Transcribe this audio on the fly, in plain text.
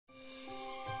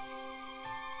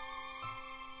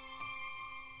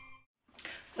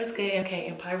What's good, MK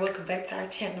Empire? Welcome back to our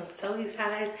channel. So you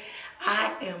guys,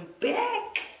 I am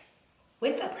back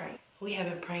with a prank. We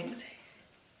haven't pranked.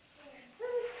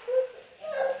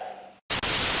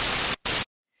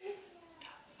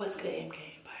 What's good, MK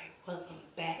Empire? Welcome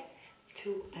back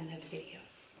to another video.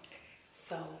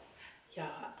 So y'all,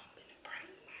 I'm in a prank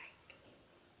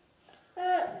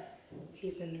night.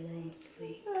 He's in the room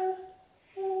asleep.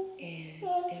 And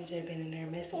MJ been in there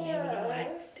messing with him, and I'm like,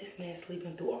 this man's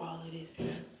sleeping through all of this,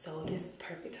 so this is the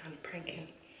perfect time to prank him.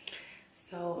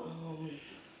 So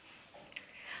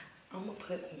I'm gonna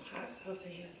put some hot sauce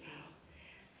in his mouth.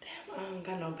 Damn, I don't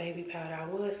got no baby powder. I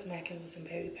was smacking with some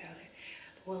baby powder,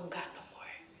 but we don't got no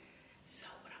more. So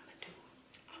what I'm gonna do,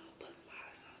 I'm gonna put some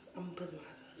hot sauce. I'm gonna put some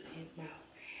hot sauce in his mouth,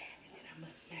 and then I'm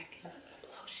gonna smack him with some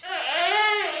lotion.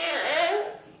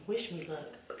 Wish me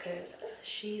luck, because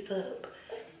she's up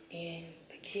and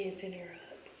the kids in there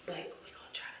up, but we're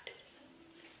gonna try to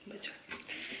do this.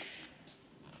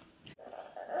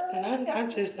 And I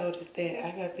just noticed that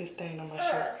I got this stain on my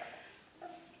shirt.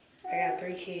 I got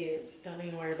 3 kids. Don't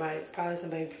even worry about it. It's probably some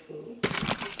baby food.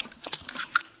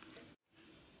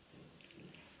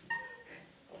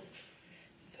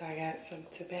 So I got some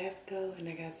Tabasco and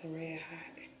I got some Red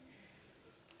Hot.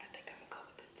 I think I'm gonna go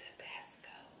with the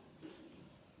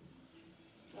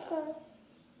Tabasco.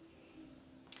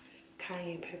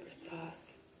 Cayenne pepper sauce,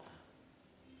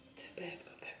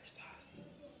 Tabasco pepper sauce.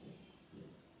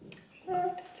 I'm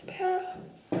going to Tabasco.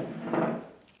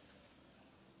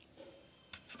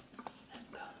 Let's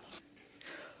go.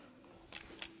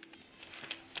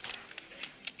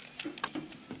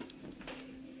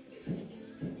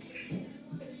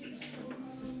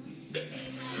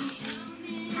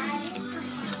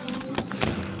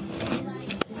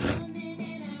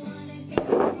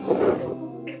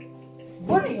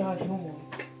 What are y'all doing?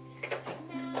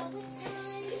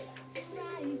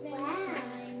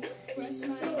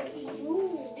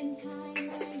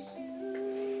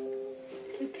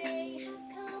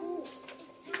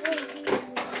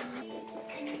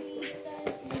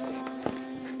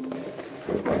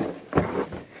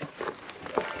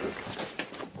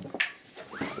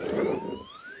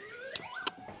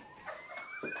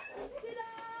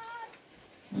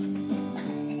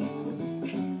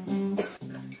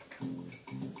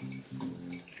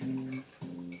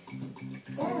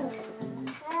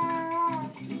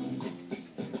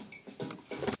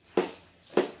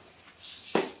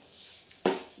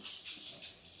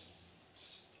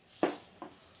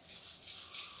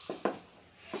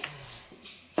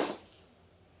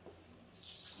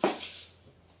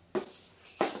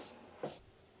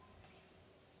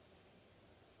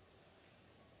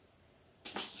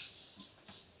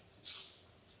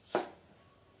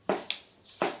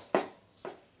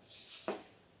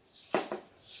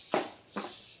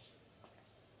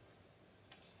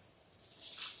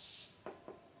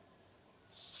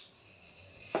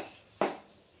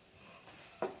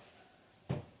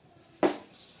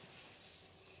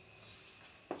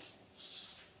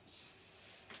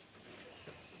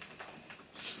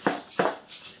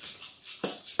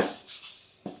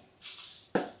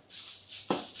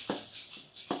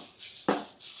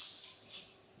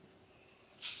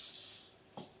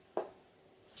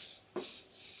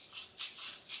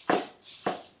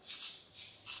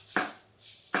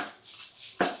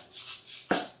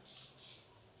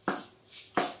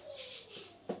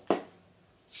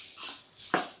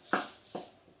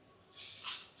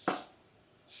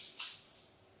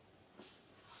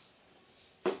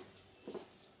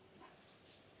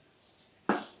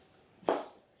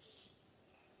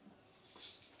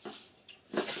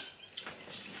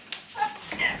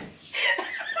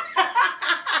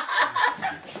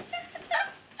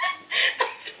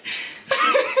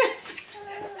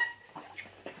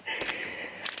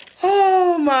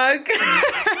 Oh my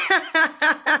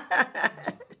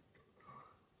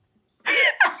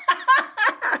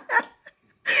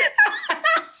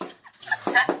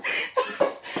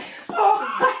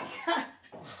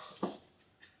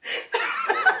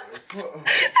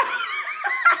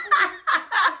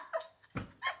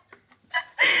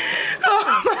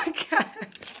God.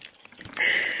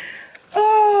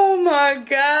 Oh my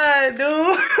God,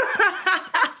 dude.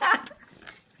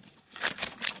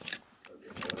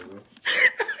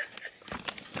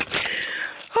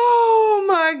 Oh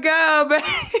my God, baby.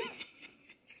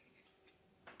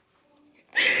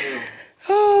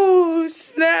 Oh,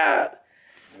 snap.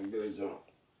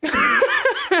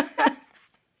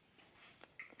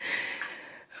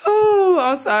 Oh,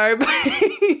 I'm sorry,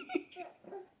 baby.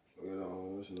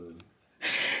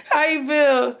 How you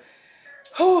feel?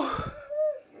 Oh.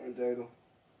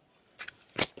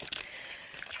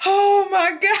 Oh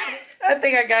my God. I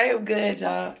think I got him good,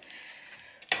 y'all.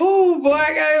 Ooh, boy,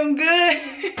 I got him good.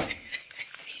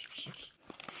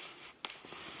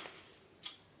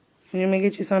 You want me to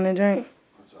get you something to drink?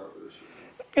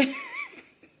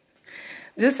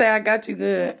 Just say I got you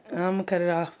good. I'm gonna cut it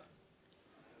off.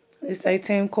 It's say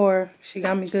Team Kora. She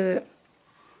got me good.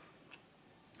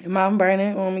 Your mouth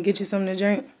burning. Want me to get you something to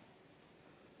drink?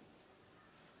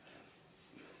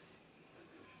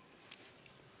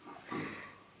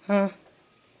 Huh?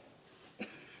 You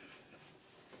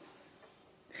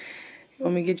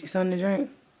want me to get you something to drink?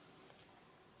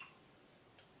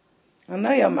 I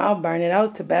know your mouth burning. That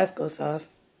was Tabasco sauce.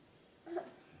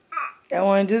 That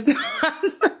one just...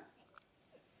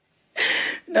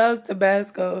 That was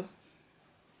Tabasco.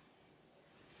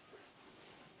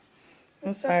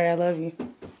 I'm sorry, I love you.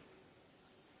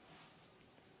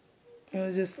 It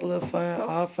was just a little fun,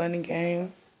 all fun and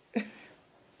game.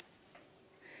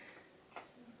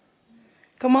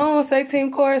 Come on, say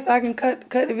Team Kora so I can cut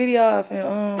the video off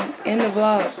and end the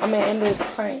vlog. I mean, end the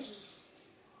prank.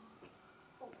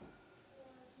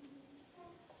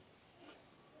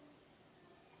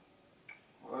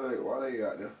 Why they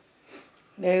got there?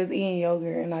 They was eating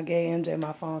yogurt and I gave MJ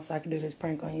my phone so I could do this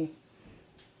prank on you.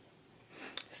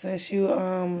 Since you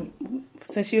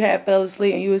had fell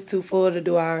asleep and you was too full to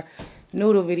do our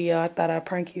noodle video, I thought I'd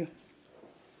prank you.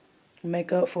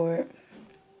 Make up for it.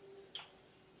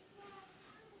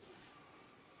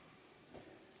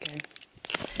 Okay.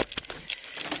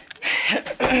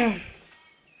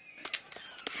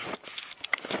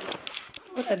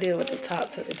 What I did with the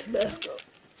top to the Tabasco.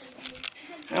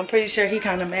 I'm pretty sure he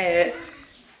kind of mad.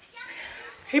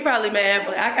 He probably mad,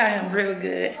 but I got him real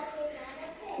good.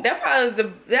 That's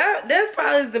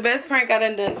probably the best prank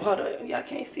I done. Hold on, y'all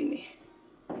can't see me.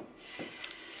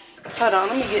 Hold on,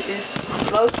 let me get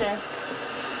this lotion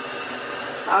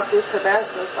off this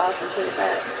Tabasco sauce and put it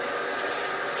back.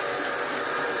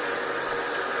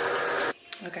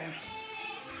 Okay.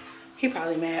 He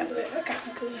probably mad, but I got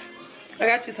him good. I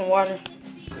got you some water.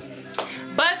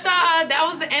 But y'all, that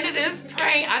was the end of this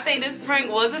prank. I think this prank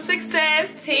was a success.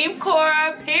 Team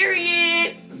Kora,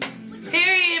 period.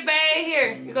 Period, babe.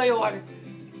 Here, you go your water.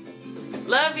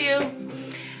 Love you.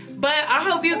 But I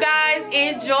hope you guys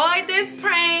enjoyed this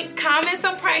prank. Comment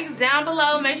some pranks down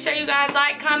below. Make sure you guys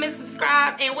like, comment,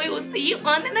 subscribe, and we will see you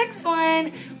on the next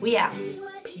one. We out.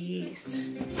 Peace.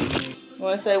 You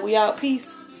want to say we out?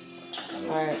 Peace?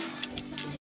 All right.